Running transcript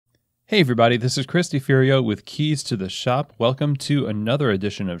Hey everybody, this is Chris DeFurio with Keys to the Shop. Welcome to another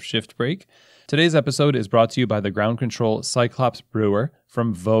edition of Shift Break. Today's episode is brought to you by the ground control Cyclops Brewer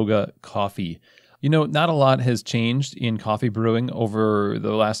from Voga Coffee. You know, not a lot has changed in coffee brewing over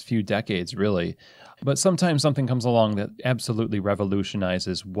the last few decades, really. But sometimes something comes along that absolutely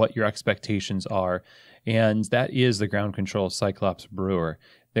revolutionizes what your expectations are, and that is the ground control Cyclops Brewer.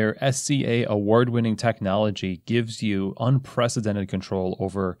 Their SCA award-winning technology gives you unprecedented control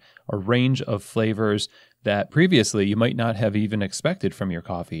over a range of flavors that previously you might not have even expected from your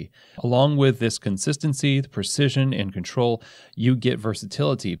coffee. Along with this consistency, the precision, and control, you get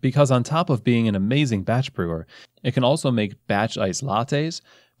versatility because on top of being an amazing batch brewer, it can also make batch iced lattes,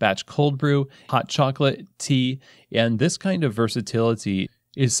 batch cold brew, hot chocolate, tea, and this kind of versatility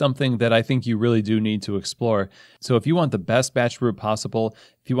is something that I think you really do need to explore. So if you want the best batch brew possible,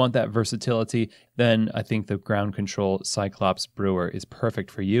 if you want that versatility, then I think the ground control Cyclops Brewer is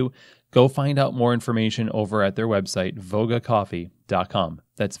perfect for you. Go find out more information over at their website, vogacoffee.com.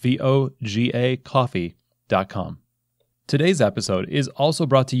 That's VOGA coffee.com. Today's episode is also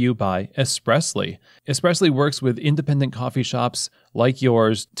brought to you by Espressly. Espressly works with independent coffee shops like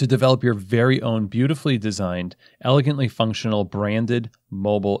yours to develop your very own beautifully designed, elegantly functional, branded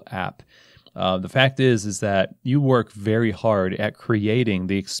mobile app. The fact is that you work very hard at creating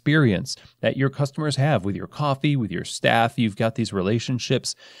the experience that your customers have with your coffee, with your staff. You've got these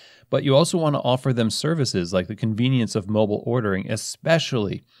relationships, but you also want to offer them services like the convenience of mobile ordering,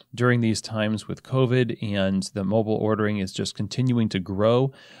 especially during these times with COVID and the mobile ordering is just continuing to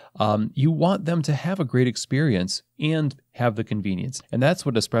grow. You want them to have a great experience and have the convenience. And that's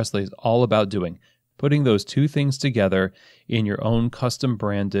what Espressly is all about doing, putting those two things together in your own custom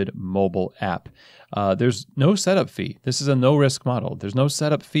branded mobile app. There's no setup fee. This is a no-risk model. There's no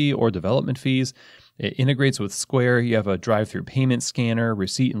setup fee or development fees. It integrates with Square. You have a drive-through payment scanner,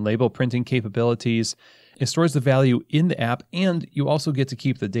 receipt and label printing capabilities. It stores the value in the app, and you also get to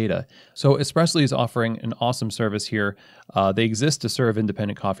keep the data. So Espressly is offering an awesome service here. They exist to serve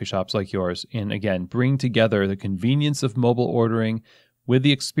independent coffee shops like yours, and again, bring together the convenience of mobile ordering with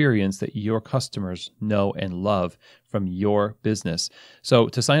the experience that your customers know and love from your business. So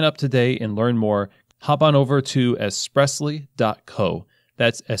to sign up today and learn more, hop on over to espressly.co.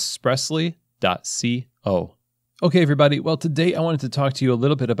 That's espressly.co. Okay, everybody. Well, today I wanted to talk to you a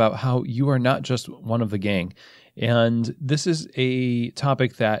little bit about how you are not just one of the gang. And this is a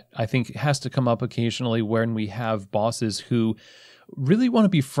topic that I think has to come up occasionally when we have bosses who really want to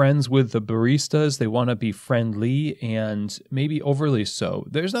be friends with the baristas. They want to be friendly and maybe overly so.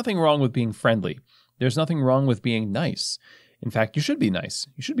 There's nothing wrong with being friendly. There's nothing wrong with being nice. In fact, you should be nice.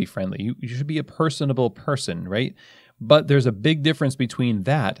 You should be friendly. You should be a personable person, right? But there's a big difference between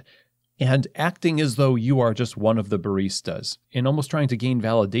that and acting as though you are just one of the baristas and almost trying to gain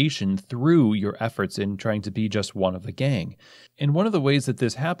validation through your efforts in trying to be just one of the gang. And one of the ways that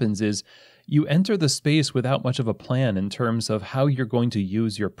this happens is you enter the space without much of a plan in terms of how you're going to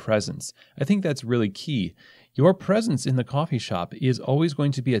use your presence. I think that's really key. Your presence in the coffee shop is always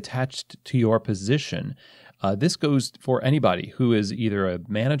going to be attached to your position. This goes for anybody who is either a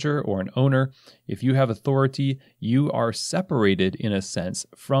manager or an owner. If you have authority, you are separated in a sense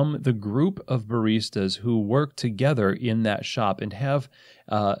from the group of baristas who work together in that shop and have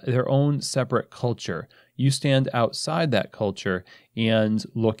their own separate culture. You stand outside that culture and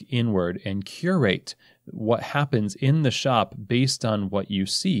look inward and curate what happens in the shop based on what you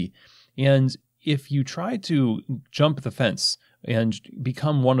see. And if you try to jump the fence and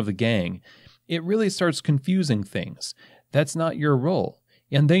become one of the gang, it really starts confusing things. That's not your role.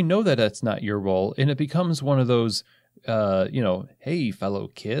 And they know that that's not your role. And it becomes one of those, hey, fellow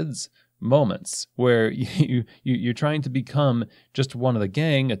kids moments where you're trying to become just one of the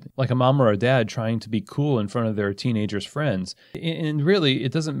gang, like a mom or a dad trying to be cool in front of their teenagers' friends. And really,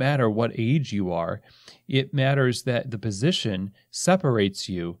 it doesn't matter what age you are. It matters that the position separates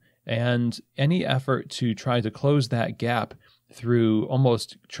you, and any effort to try to close that gap through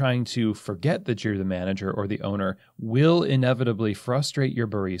almost trying to forget that you're the manager or the owner will inevitably frustrate your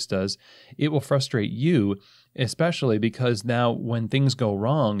baristas. It will frustrate you, especially because now when things go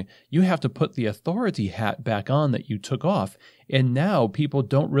wrong, you have to put the authority hat back on that you took off, and now people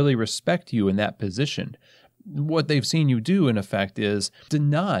don't really respect you in that position. What they've seen you do, in effect, is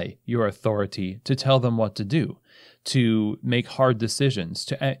deny your authority to tell them what to do, to make hard decisions,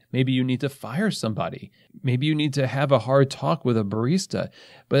 maybe you need to fire somebody. Maybe you need to have a hard talk with a barista,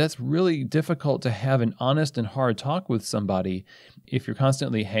 but that's really difficult to have an honest and hard talk with somebody if you're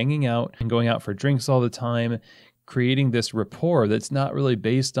constantly hanging out and going out for drinks all the time, creating this rapport that's not really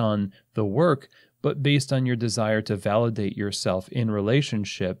based on the work, but based on your desire to validate yourself in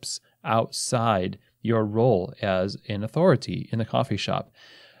relationships outside your role as an authority in the coffee shop.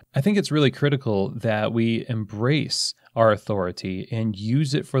 I think it's really critical that we embrace our authority and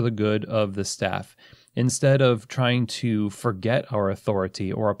use it for the good of the staff, instead of trying to forget our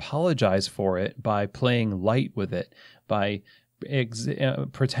authority or apologize for it by playing light with it, by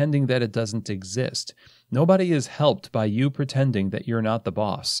pretending that it doesn't exist. Nobody is helped by you pretending that you're not the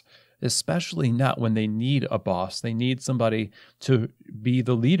boss, especially not when they need a boss. They need somebody to be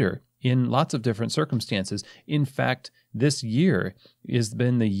the leader in lots of different circumstances. In fact, this year has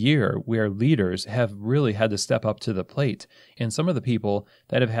been the year where leaders have really had to step up to the plate. And some of the people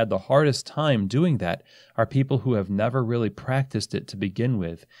that have had the hardest time doing that are people who have never really practiced it to begin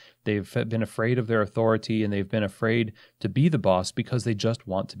with. They've been afraid of their authority, and they've been afraid to be the boss because they just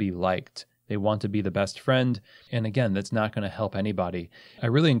want to be liked. They want to be the best friend. And again, that's not going to help anybody. I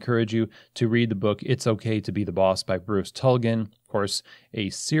really encourage you to read the book, It's Okay to Be the Boss by Tulgan. Of course, a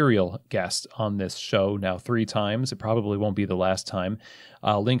serial guest on this show now 3 times. It probably won't be the last time.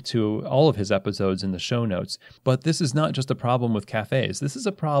 I'll link to all of his episodes in the show notes. But this is not just a problem with cafes. This is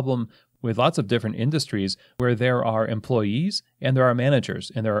a problem with lots of different industries where there are employees and there are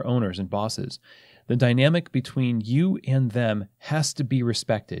managers and there are owners and bosses. The dynamic between you and them has to be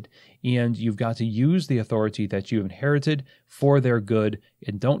respected, and you've got to use the authority that you've inherited for their good,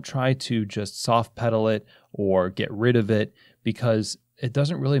 and don't try to just soft pedal it or get rid of it, because it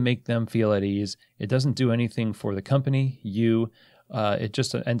doesn't really make them feel at ease. It doesn't do anything for the company, it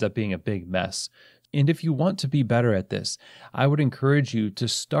just ends up being a big mess. And if you want to be better at this, I would encourage you to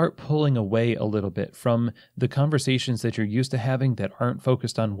start pulling away a little bit from the conversations that you're used to having that aren't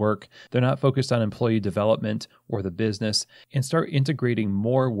focused on work. They're not focused on employee development or the business, and start integrating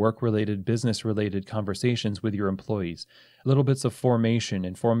more work-related, business-related conversations with your employees. Little bits of formation,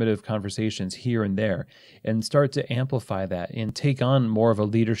 informative conversations here and there, and start to amplify that and take on more of a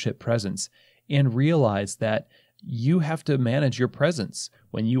leadership presence, and realize that you have to manage your presence.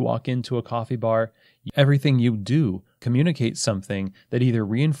 When you walk into a coffee bar, everything you do communicates something that either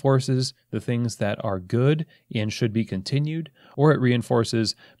reinforces the things that are good and should be continued, or it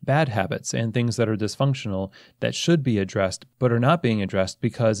reinforces bad habits and things that are dysfunctional that should be addressed but are not being addressed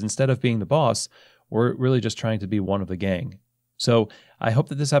because instead of being the boss, we're really just trying to be one of the gang. So I hope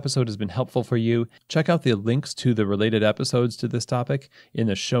that this episode has been helpful for you. Check out the links to the related episodes to this topic in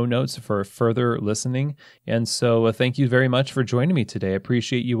the show notes for further listening. And so thank you very much for joining me today. I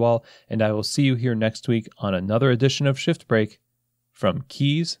appreciate you all, and I will see you here next week on another edition of Shift Break, from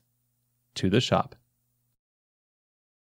keys to the shop.